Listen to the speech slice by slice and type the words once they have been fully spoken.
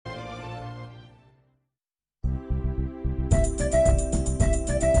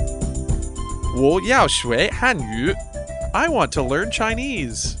我要学汉语 I want to learn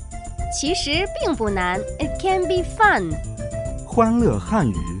Chinese. 其实并不难 It can be fun. 欢乐汉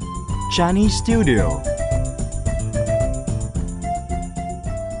语 Chinese Studio.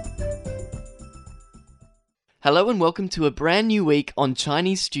 Hello and welcome to a brand new week on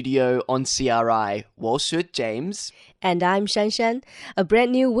Chinese Studio on CRI. 我是 James. And I'm Shanshan. A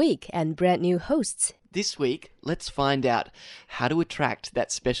brand new week and brand new hosts. This week, let's find out how to attract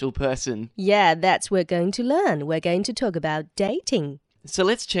that special person. Yeah, that's what we're going to learn. We're going to talk about dating. So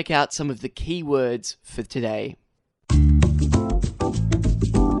let's check out some of the key words for today.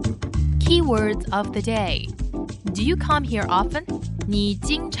 Keywords of the day. Do you come here often? 你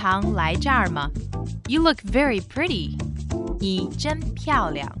经常来这儿吗? You look very pretty. 你真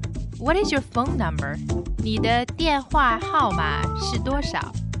漂亮. What is your phone number? 你的电话号码是多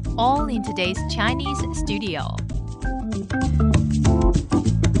少? All in today's Chinese studio.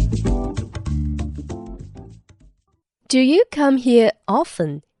 Do you come here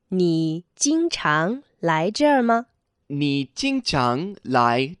often? 你经常来这儿吗?你经常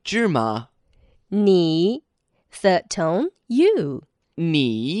来这儿吗?你 Third tone, you.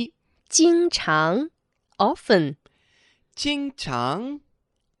 你经常 often. 经常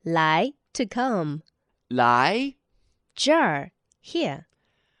来 to come. 来这儿 here.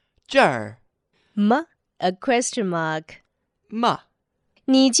 这儿 M a question mark. 吗?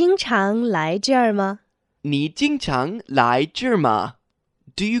你经常来这儿吗?你经常来这儿吗?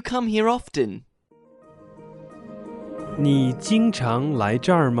 Do you come here often? 你经常来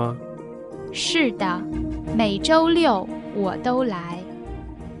这儿吗?是的，每周六我都来。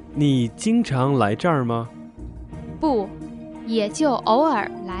你经常来这儿吗?不，也就偶尔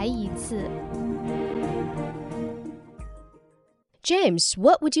来一次。James,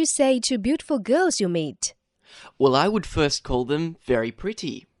 what would you say to beautiful girls you meet? Well, I would first call them very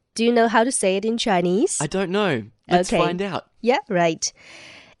pretty. Do you know how to say it in Chinese? I don't know. Let's Okay. find out. Yeah, right.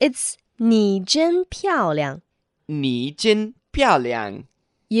 It's 你真漂亮.你真漂亮.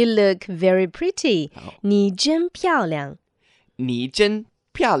 You look very pretty. 你真漂亮.你真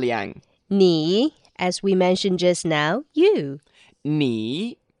漂亮. 你 as we mentioned just now, you.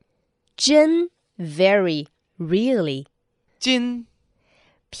 你真 very, really. 真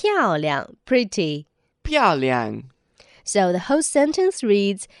漂亮 pretty. 漂亮. So the whole sentence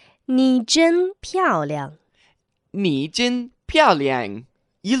reads 你真漂亮.你真漂亮.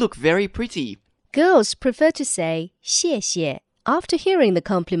 You look very pretty. Girls prefer to say 谢谢 after hearing the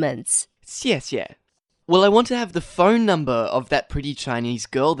compliments. 谢谢. Well, I want to have the phone number of that pretty Chinese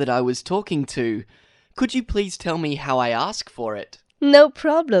girl that I was talking to. Could you please tell me how I ask for it? No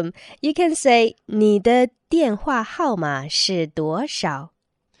problem. You can say 你的电话号码是多少?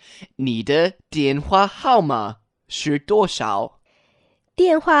你的电话号码是多少?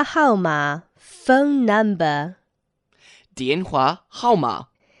电话号码 phone number. 电话号码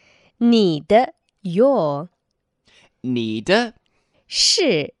你的 your. 你的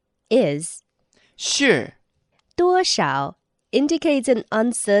是 is. 是多少 indicates an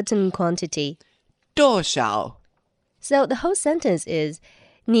uncertain quantity. 多少? So the whole sentence is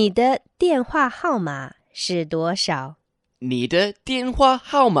你的电话号码是多少?你的电话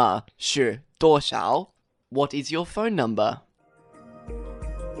号码是多少? What is your phone number?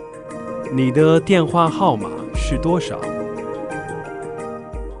 你的电话号码是多少?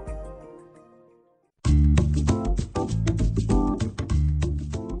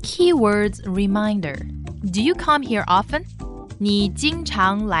 Keywords reminder. Do you come here often? 你经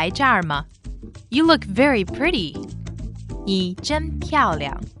常来这儿吗? You look very pretty. 你真漂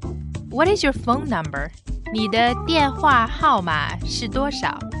亮. What is your phone number? 你的电话号码是多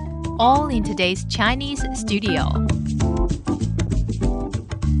少? All in today's Chinese studio.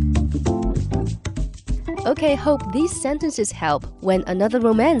 Okay, hope these sentences help when another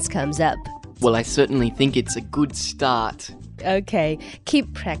romance comes up. Well, I certainly think it's a good start. Okay,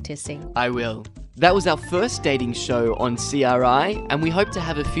 keep practicing. I will. That was our first dating show on CRI, and we hope to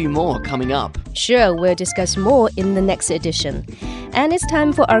have a few more coming up. Sure, we'll discuss more in the next edition. And it's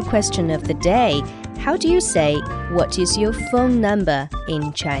time for our question of the day. How do you say, what is your phone number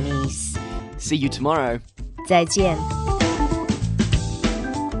in Chinese? See you tomorrow. 再见.